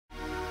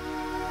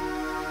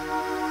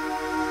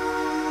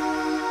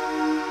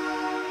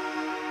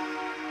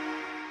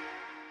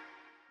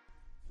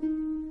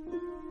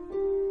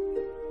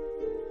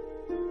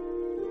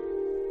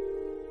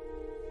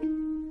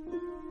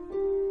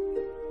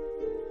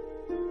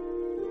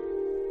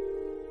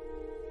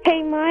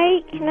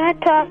Hey, can I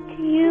talk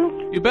to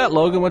you? You bet,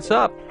 Logan. What's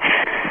up?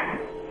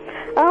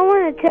 I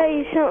want to tell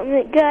you something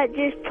that God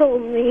just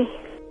told me.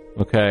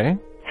 Okay.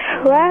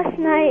 Last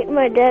night,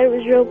 my dad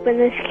was roping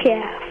this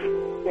calf.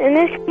 And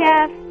this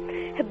calf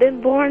had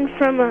been born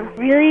from a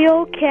really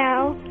old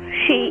cow.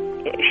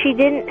 She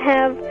didn't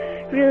have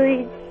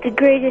really the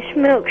greatest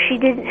milk. She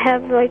didn't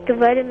have, like, the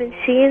vitamin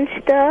C and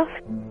stuff.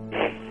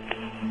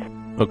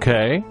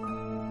 Okay.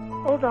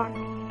 Hold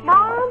on.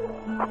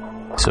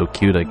 Mom? So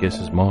cute, I guess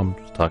his mom's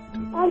talking to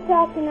him. I'm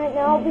talking right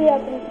now. I'll be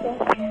up in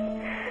a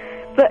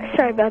second. But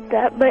sorry about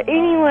that. But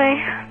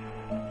anyway,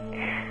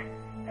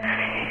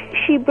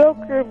 she broke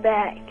her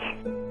back.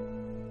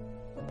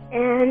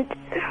 And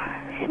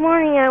this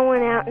morning I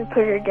went out and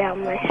put her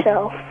down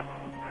myself.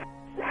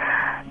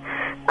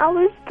 I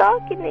was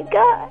talking to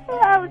God.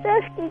 I was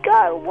asking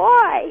God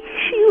why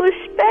she was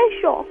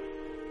special.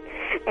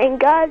 And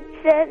God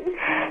said,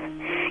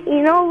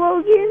 you know,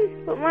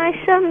 Logan, but my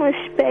son was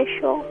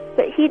special,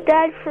 but he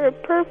died for a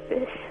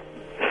purpose.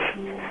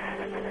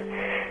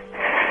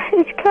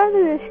 It's kind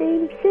of the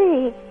same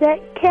thing. That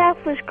calf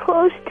was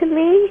close to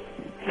me,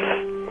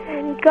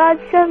 and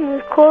God's son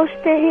was close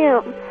to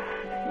him.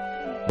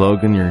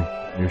 Logan,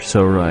 you're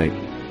so right.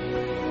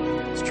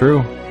 It's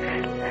true.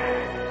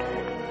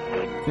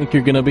 Think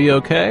you're gonna be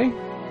okay?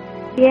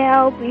 Yeah,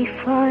 I'll be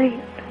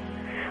fine.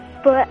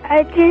 But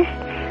I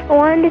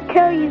wanted to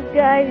tell you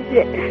guys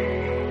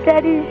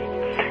that is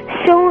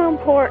so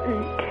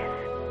important.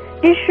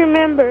 Just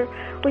remember,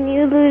 when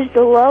you lose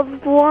a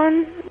loved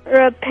one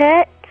or a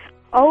pet,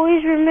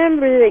 always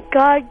remember that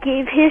God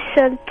gave his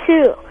son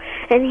too,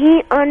 and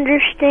he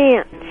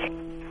understands.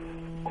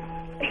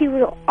 He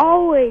will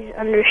always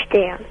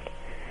understand.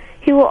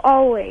 He will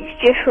always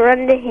just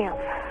run to him.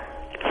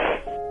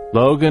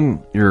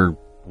 Logan, you're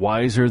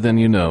wiser than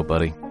you know,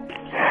 buddy.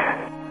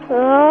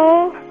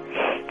 Oh,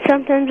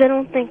 sometimes I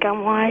don't think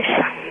I'm wise.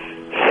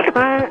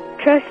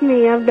 Trust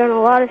me, I've done a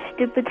lot of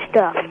stupid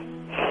stuff.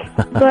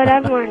 But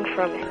I've learned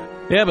from it.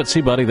 Yeah, but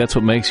see, buddy, that's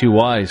what makes you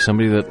wise.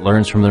 Somebody that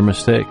learns from their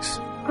mistakes.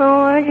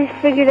 Oh, I just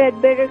figured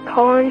I'd better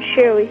call and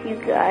share with you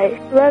guys.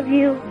 Love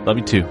you. Love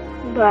you too.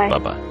 Bye.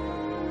 Bye-bye.